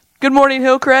Good morning,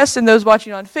 Hillcrest, and those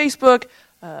watching on Facebook.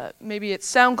 Maybe it's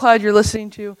SoundCloud you're listening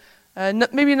to.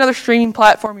 Maybe another streaming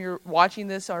platform you're watching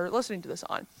this or listening to this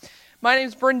on. My name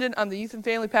is Brendan. I'm the youth and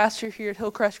family pastor here at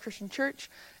Hillcrest Christian Church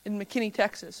in McKinney,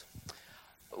 Texas.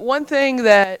 One thing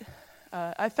that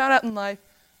I found out in life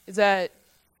is that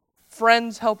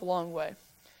friends help a long way.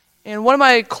 And one of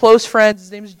my close friends,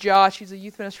 his name is Josh. He's a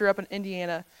youth minister up in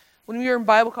Indiana. When we were in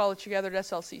Bible college together at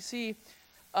SLCC,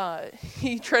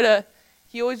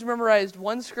 he always memorized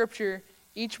one scripture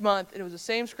each month, and it was the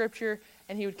same scripture,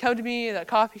 and he would come to me at a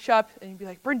coffee shop, and he'd be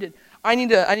like, Brendan, I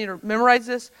need to memorize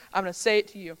this. I'm going to say it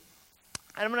to you.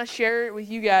 And I'm going to share with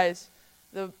you guys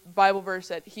the Bible verse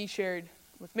that he shared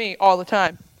with me all the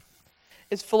time.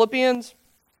 It's Philippians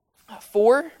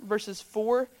 4, verses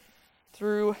 4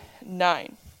 through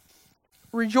 9.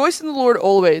 Rejoice in the Lord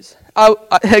always. I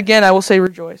will say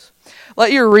rejoice.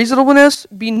 Let your reasonableness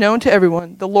be known to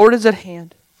everyone. The Lord is at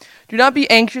hand. Do not be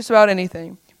anxious about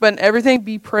anything, but in everything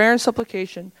be prayer and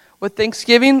supplication. With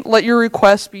thanksgiving, let your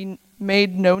requests be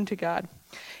made known to God.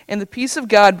 And the peace of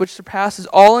God, which surpasses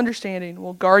all understanding,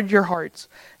 will guard your hearts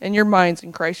and your minds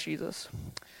in Christ Jesus.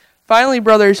 Finally,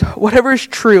 brothers, whatever is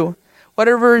true,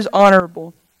 whatever is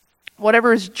honorable,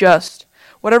 whatever is just,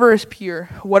 whatever is pure,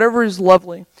 whatever is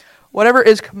lovely, whatever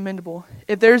is commendable,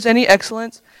 if there is any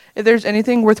excellence, if there is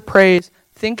anything worth praise,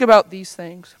 think about these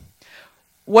things.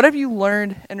 What have you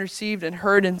learned and received and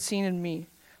heard and seen in me?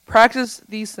 Practice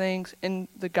these things, and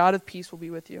the God of peace will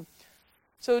be with you.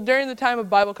 So during the time of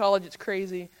Bible college, it's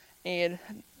crazy, and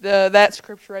that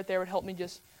scripture right there would help me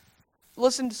just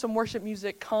listen to some worship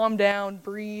music, calm down,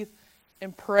 breathe,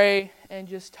 and pray, and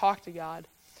just talk to God.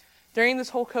 During this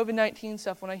whole COVID-19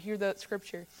 stuff, when I hear that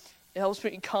scripture, it helps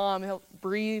me calm, it helps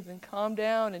breathe and calm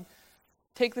down and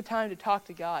take the time to talk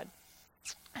to God.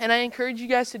 And I encourage you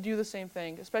guys to do the same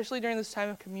thing, especially during this time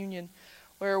of communion,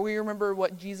 where we remember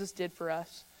what Jesus did for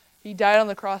us. He died on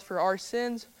the cross for our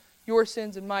sins, your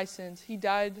sins, and my sins. He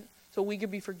died so we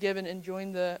could be forgiven and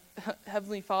join the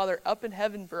Heavenly Father up in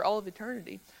heaven for all of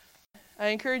eternity. I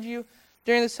encourage you,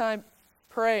 during this time,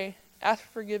 pray, ask for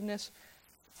forgiveness,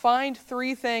 find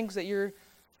 3 things that you're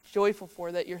joyful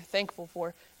for, that you're thankful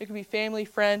for. It could be family,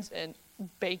 friends, and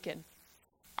bacon.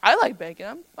 I like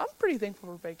bacon. I'm pretty thankful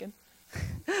for bacon.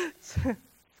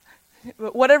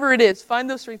 But whatever it is, find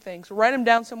those 3 things. Write them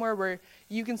down somewhere where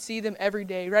you can see them every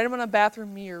day. Write them on a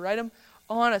bathroom mirror. Write them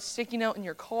on a sticky note in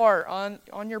your car,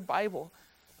 on your Bible.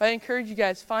 But I encourage you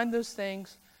guys, find those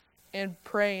things and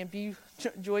pray and be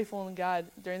joyful in God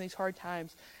during these hard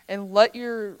times. And let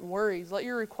your worries, let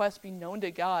your requests be known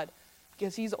to God,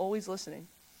 because He's always listening.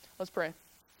 Let's pray.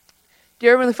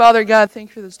 Dear Heavenly Father, God, thank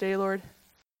you for this day, Lord.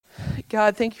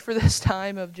 God, thank you for this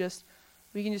time of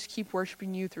we can just keep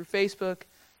worshiping you through Facebook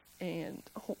and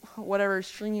whatever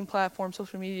streaming platform,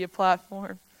 social media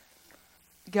platform.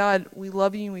 God, we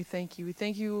love you and we thank you. We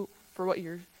thank you for what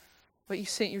you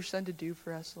sent your Son to do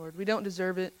for us, Lord. We don't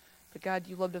deserve it, but God,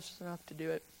 you loved us enough to do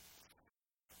it.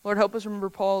 Lord, help us remember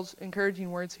Paul's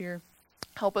encouraging words here.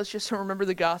 Help us just to remember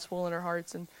the gospel in our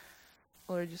hearts. And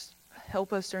Lord, just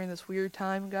help us during this weird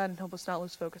time, God, and help us not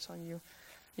lose focus on you.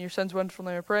 In your Son's wonderful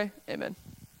name I pray. Amen.